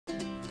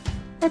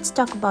Let's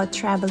talk about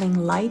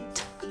traveling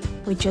light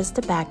with just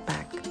a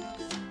backpack.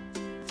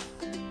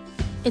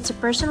 It's a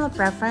personal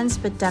preference,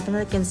 but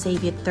definitely can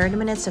save you 30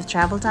 minutes of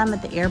travel time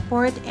at the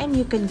airport, and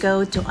you can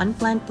go to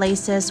unplanned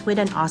places with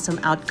an awesome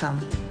outcome.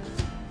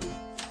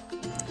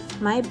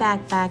 My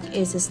backpack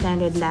is a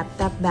standard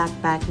laptop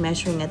backpack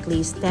measuring at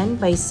least 10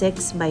 by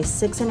 6 by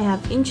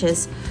 6.5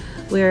 inches,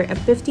 where a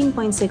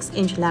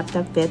 15.6-inch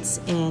laptop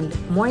fits, and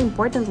more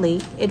importantly,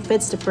 it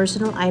fits the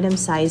personal item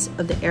size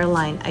of the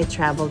airline I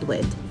traveled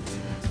with.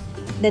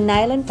 The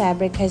nylon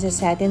fabric has a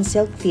satin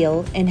silk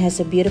feel and has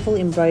a beautiful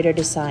embroidered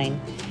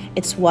design.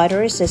 It's water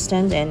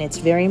resistant, and it's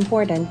very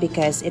important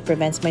because it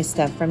prevents my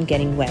stuff from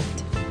getting wet.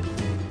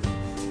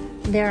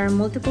 There are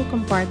multiple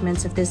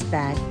compartments of this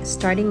bag,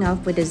 starting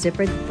off with a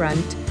zippered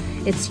front.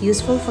 It's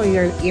useful for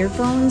your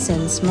earphones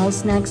and small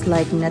snacks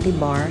like nutty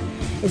bar.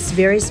 It's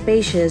very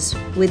spacious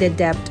with a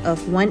depth of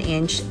 1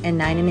 inch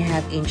and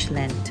 9.5-inch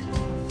length.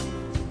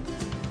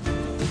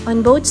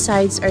 On both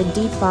sides are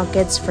deep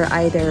pockets for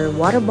either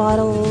water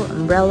bottle,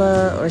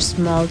 umbrella, or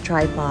small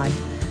tripod.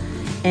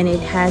 And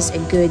it has a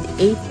good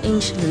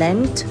 8-inch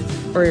length,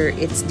 or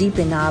it's deep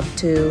enough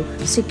to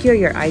secure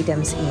your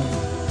items in.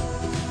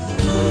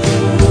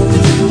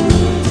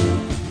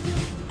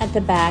 At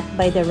the back,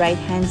 by the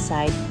right-hand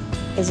side,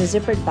 is a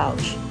zippered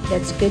pouch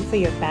that's good for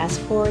your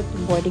passport,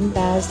 boarding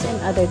pass,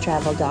 and other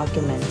travel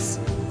documents.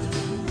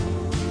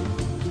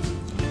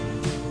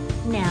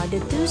 Now, the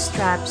two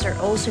straps are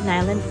also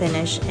nylon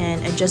finish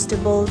and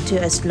adjustable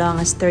to as long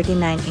as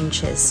 39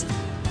 inches.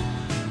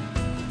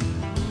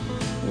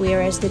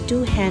 Whereas the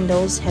two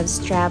handles have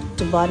strapped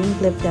to bottom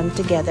clip them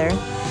together,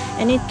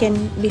 and it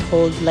can be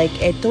held like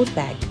a tote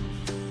bag.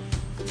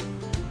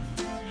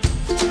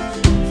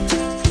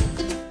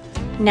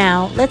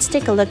 Now, let's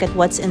take a look at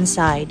what's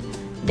inside.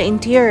 The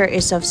interior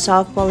is of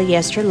soft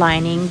polyester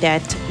lining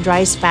that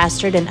dries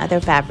faster than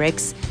other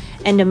fabrics,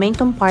 and the main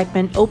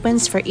compartment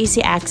opens for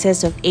easy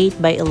access of 8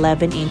 by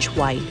 11 inch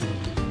wide.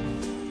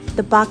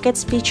 The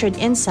pockets featured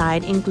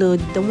inside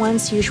include the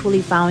ones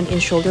usually found in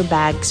shoulder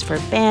bags for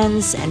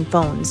pens and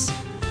phones,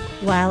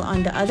 while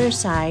on the other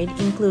side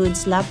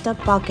includes laptop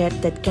pocket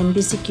that can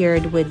be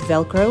secured with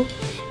Velcro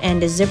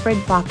and a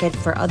zippered pocket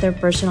for other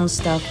personal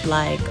stuff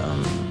like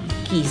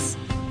keys.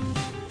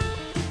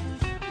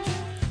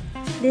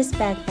 This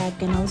backpack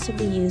can also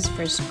be used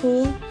for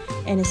school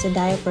and is a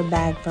diaper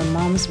bag for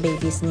mom's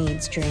baby's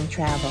needs during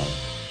travel.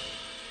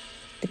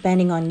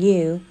 Depending on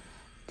you,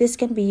 this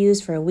can be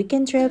used for a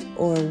weekend trip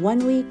or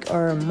 1 week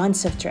or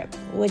months of trip,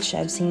 which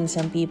I've seen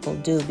some people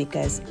do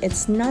because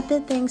it's not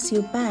the things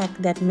you pack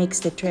that makes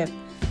the trip,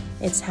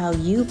 it's how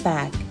you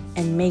pack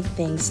and make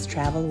things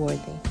travel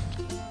worthy.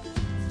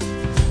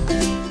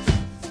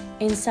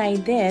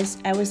 Inside this,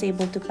 I was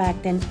able to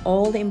pack in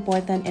all the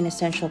important and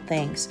essential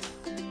things.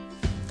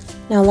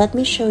 Now let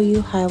me show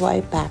you how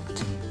I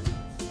packed.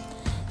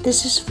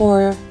 This is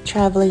for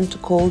traveling to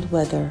cold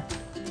weather.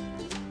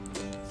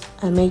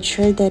 I made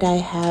sure that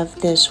I have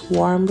this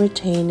warm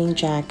retaining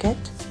jacket,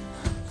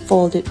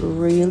 fold it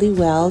really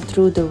well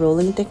through the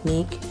rolling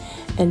technique,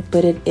 and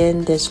put it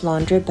in this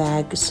laundry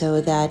bag so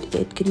that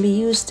it can be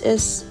used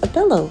as a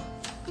pillow.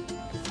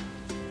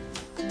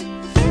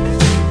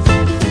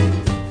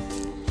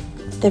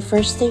 The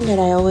first thing that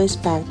I always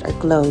packed are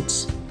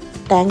clothes.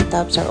 Tank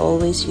tops are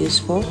always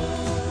useful.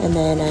 And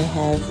then I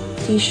have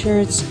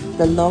t-shirts,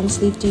 the long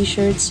sleeve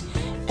t-shirts,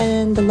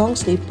 and the long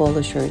sleeve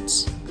polo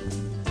shirts.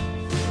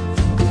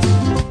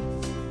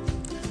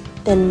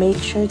 Then make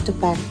sure to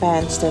pack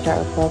pants that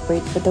are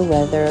appropriate for the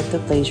weather of the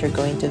place you're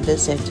going to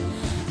visit.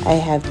 I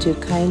have two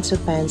kinds of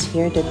pants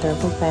here, the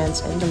thermal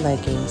pants and the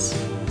leggings.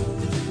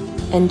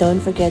 And don't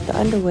forget the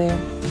underwear.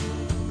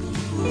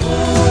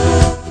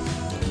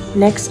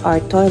 Next are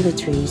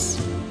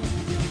toiletries,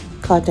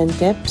 cotton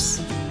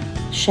tips,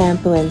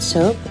 shampoo and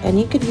soap, and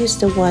you could use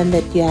the one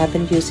that you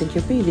haven't used in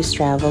your previous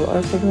travel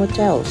or from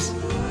hotels.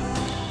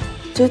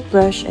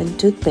 Toothbrush and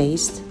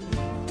toothpaste,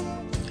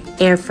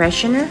 air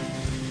freshener,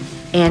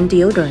 and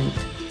deodorant.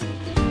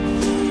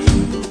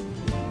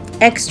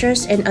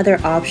 Extras and other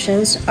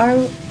options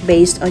are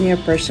based on your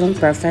personal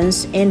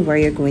preference and where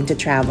you're going to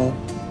travel.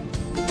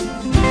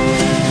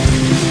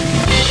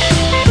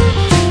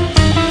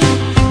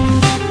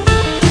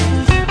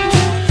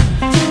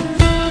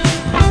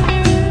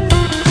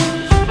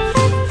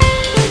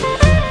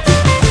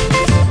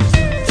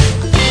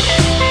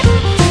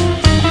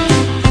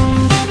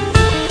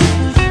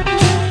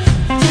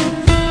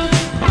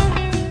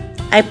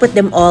 I put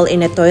them all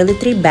in a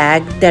toiletry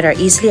bag that are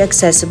easily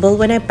accessible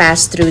when I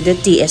pass through the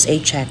TSA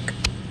check.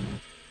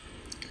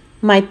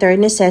 My third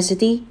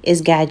necessity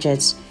is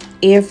gadgets,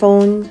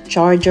 earphone,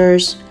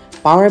 chargers,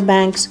 power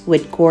banks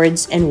with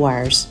cords and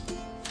wires.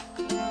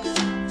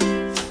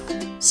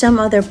 Some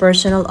other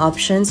personal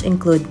options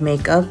include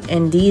makeup,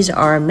 and these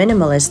are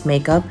minimalist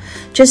makeup,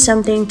 just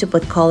something to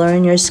put color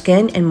on your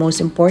skin and most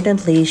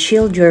importantly,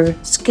 shield your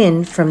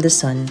skin from the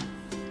sun.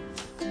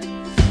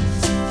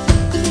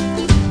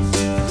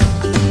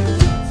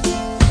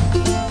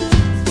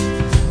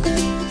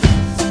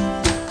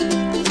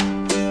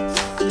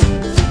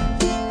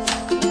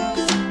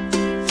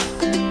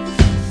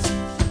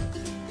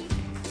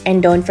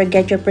 And don't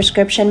forget your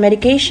prescription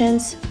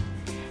medications.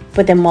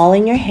 Put them all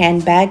in your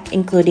handbag,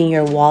 including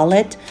your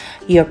wallet,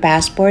 your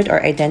passport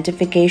or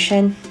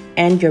identification,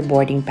 and your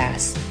boarding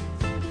pass.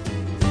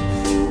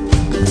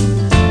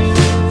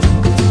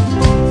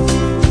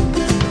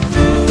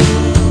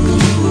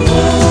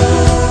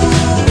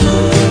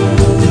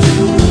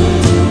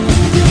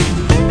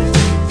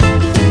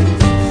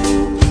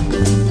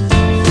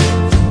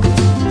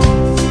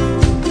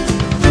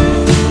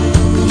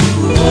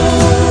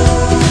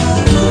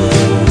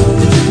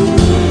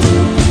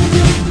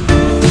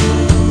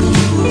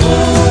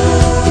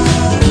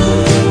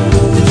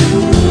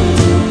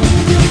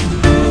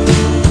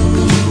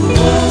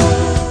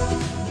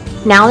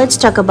 Now let's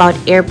talk about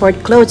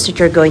airport clothes that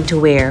you're going to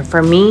wear.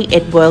 For me,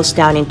 it boils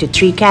down into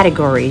 3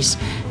 categories: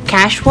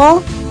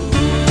 casual,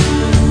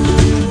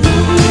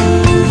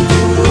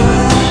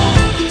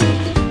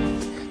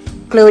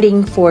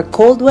 clothing for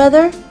cold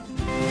weather,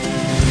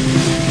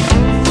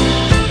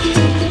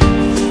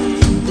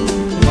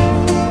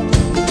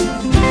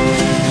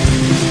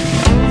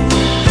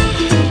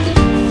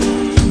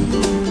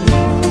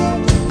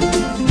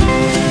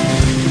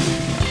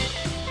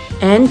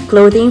 and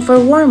clothing for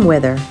warm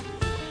weather.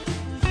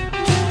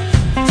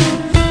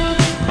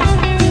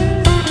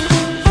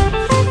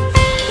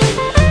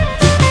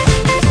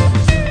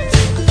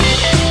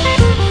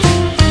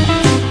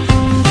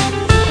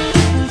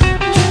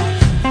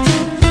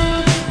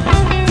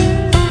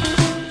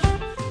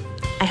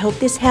 I hope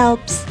this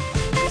helps.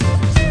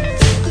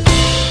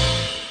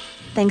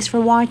 Thanks for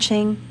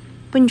watching.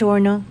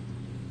 Buongiorno.